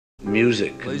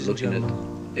music and looking at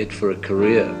it for a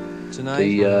career,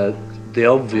 the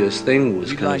obvious thing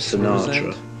was kind of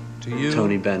Sinatra,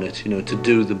 Tony Bennett, you know, to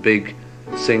do the big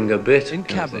singer bit in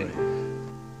kind of cabaret. thing.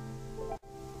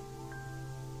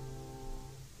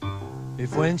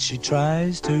 If when she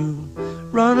tries to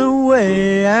run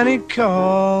away and he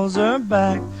calls her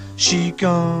back, she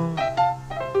gone.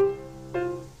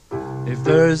 If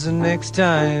there's a next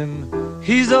time,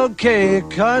 he's okay,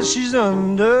 'cause she's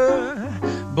under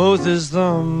both his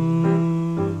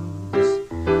thumbs.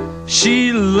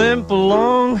 She limp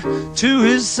along to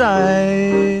his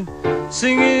side,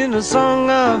 singing a song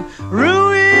of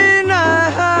ruin.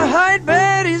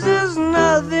 Bet he says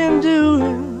nothing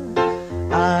doing.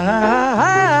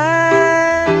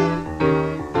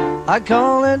 I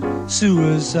call it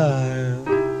suicide.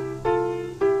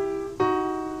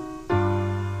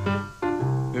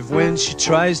 If when she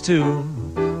tries to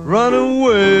run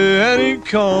away and he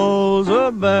calls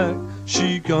her back,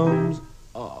 she comes.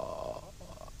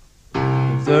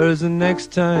 If there's a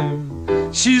next time,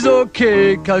 she's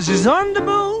okay, 'cause she's under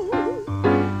both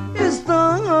his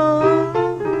thumb.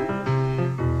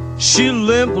 She'll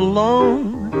limp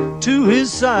along to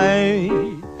his side,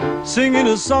 singing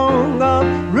a song of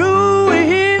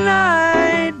ruin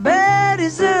night. Betty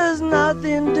says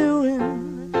nothing doing.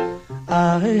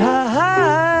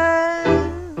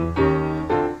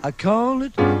 I call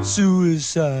it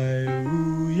suicide.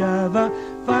 Ooh, yeah, ba,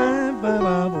 ba, ba,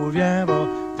 ba, bo, yeah, bo,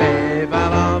 ba, ba,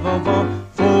 ba, ba, ba,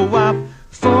 fo, wap,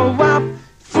 fo, wap,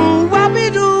 fo,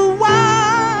 wappy-doo, wah.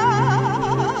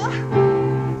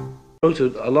 I wrote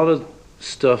a lot of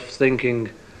stuff thinking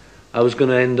I was going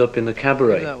to end up in the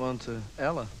cabaret. Give that one to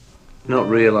Ella. Not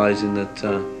realising that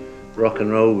rock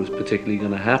and roll was particularly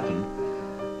going to happen.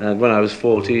 When I was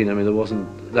 14, I mean, there wasn't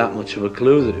that much of a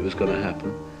clue that it was going to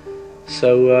happen.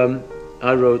 So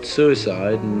I wrote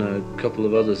Suicide and a couple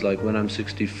of others like When I'm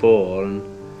 64, and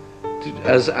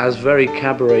as very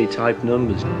cabaret type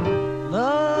numbers.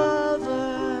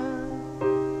 Lover,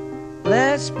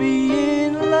 let's be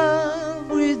in love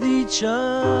with each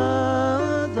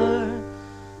other.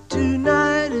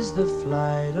 Tonight is the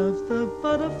flight of the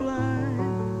butterfly,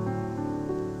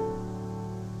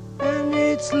 and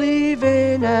it's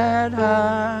leaving at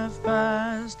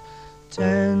 10:30.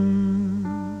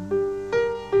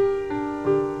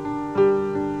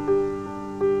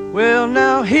 Well,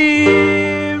 now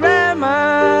here am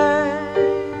I,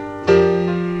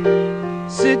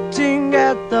 sitting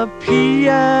at the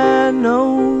piano,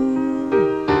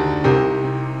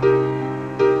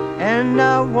 and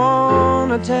I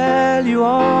wanna tell you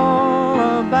all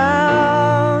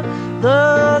about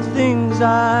the things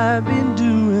I've been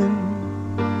doing.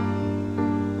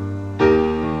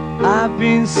 I've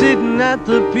been sitting at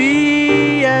the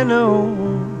piano,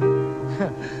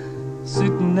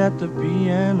 sitting at the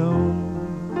piano.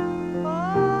 Oh,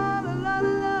 la, la,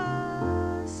 la.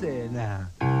 Say it now.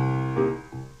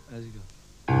 How's it go?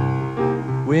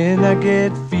 When I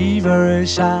get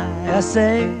feverish, I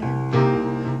say,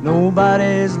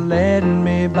 nobody's letting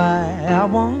me by. I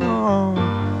want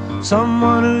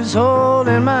someone who's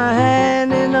holding my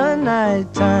hand in the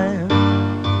nighttime,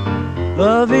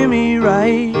 loving me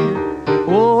right.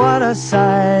 Oh, what a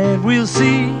sight we'll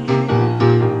see.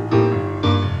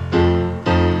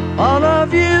 All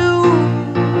of you,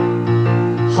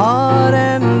 heart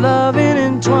and loving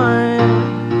entwined.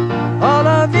 All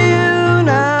of you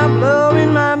now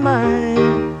blowing my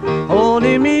mind,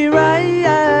 holding me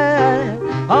right.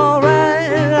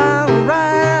 Alright,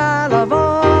 I love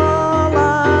all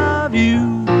of you.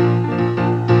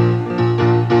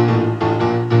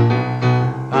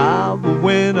 But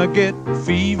when I get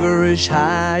feverish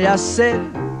high, I said,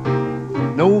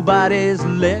 nobody's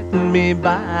letting me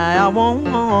by. I want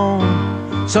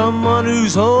someone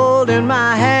who's holding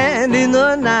my hand in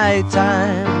the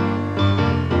nighttime,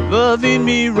 loving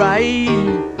me right.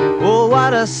 Oh,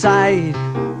 what a sight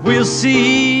we'll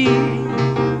see.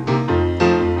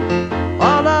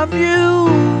 All of you,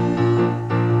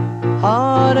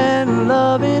 heart and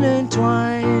loving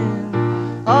entwined.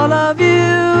 All of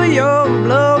you, you're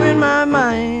blowing my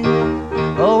mind,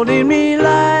 holding me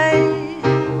like.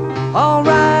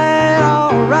 Alright,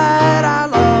 alright, I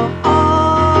love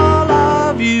all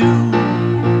of you.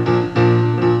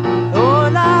 Oh,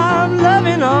 and I'm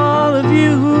loving all of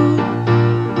you.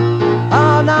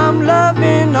 And I'm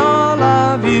loving all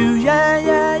of you. Yeah,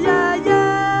 yeah, yeah,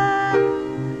 yeah.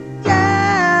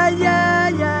 Yeah, yeah,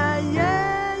 yeah, yeah,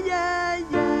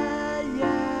 yeah,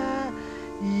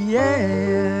 yeah,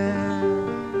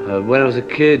 yeah. When I was a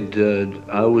kid,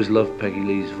 I always loved Peggy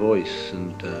Lee's voice,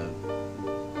 and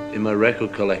in my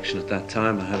record collection at that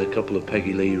time I had a couple of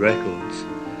Peggy Lee records,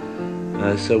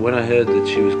 So when I heard that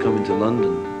she was coming to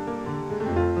London,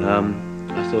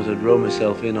 I thought I'd row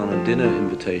myself in on a dinner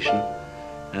invitation,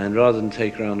 and rather than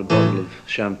take her around a bottle of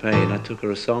champagne, I took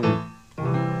her a song.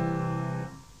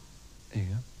 There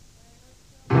you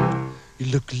go. You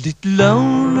look a little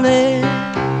lonely,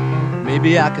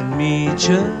 maybe I can meet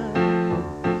you.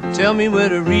 Tell me where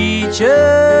to reach you,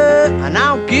 and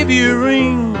I'll give you a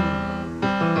ring.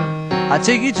 I'll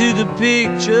take you to the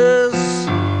pictures,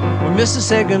 we'll miss the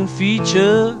second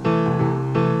feature.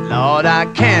 Lord, I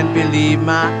can't believe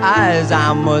my eyes,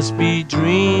 I must be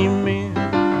dreaming.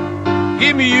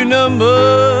 Give me your number,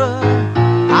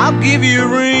 I'll give you a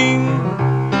ring.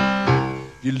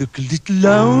 You look a little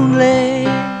lonely,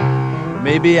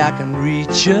 maybe I can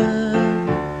reach you.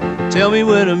 Tell me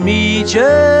where to meet you,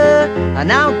 and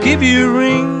I'll give you a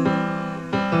ring.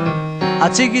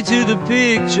 I'll take you to the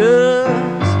pictures,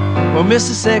 we'll miss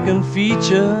the second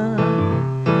feature.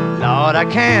 Lord, I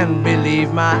can't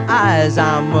believe my eyes,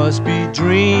 I must be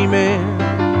dreaming.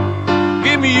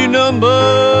 Give me your number,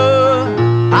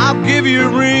 I'll give you a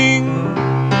ring.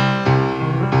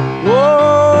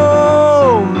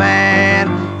 Whoa, man,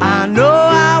 I know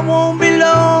I won't be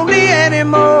lonely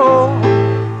anymore.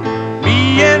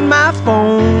 Me and my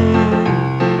phone,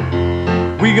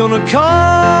 we're gonna call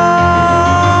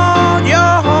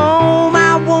your home.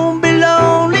 I won't be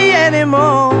lonely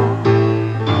anymore.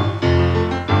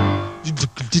 You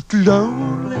look a little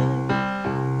lonely,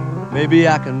 maybe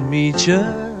I can meet you.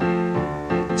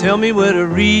 Tell me where to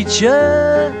reach you,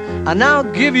 and I'll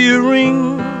give you a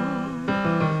ring.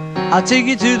 I'll take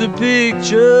you to the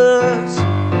pictures,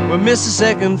 we'll miss the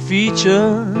second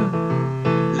feature.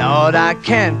 Lord, I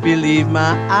can't believe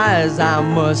my eyes, I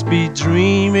must be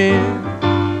dreaming.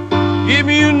 Give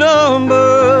me your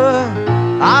number,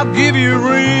 I'll give you a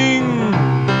ring.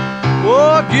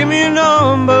 Oh, give me your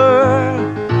number,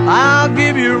 I'll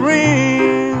give you a ring.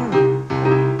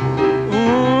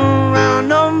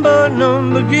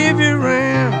 Number, give you a ring.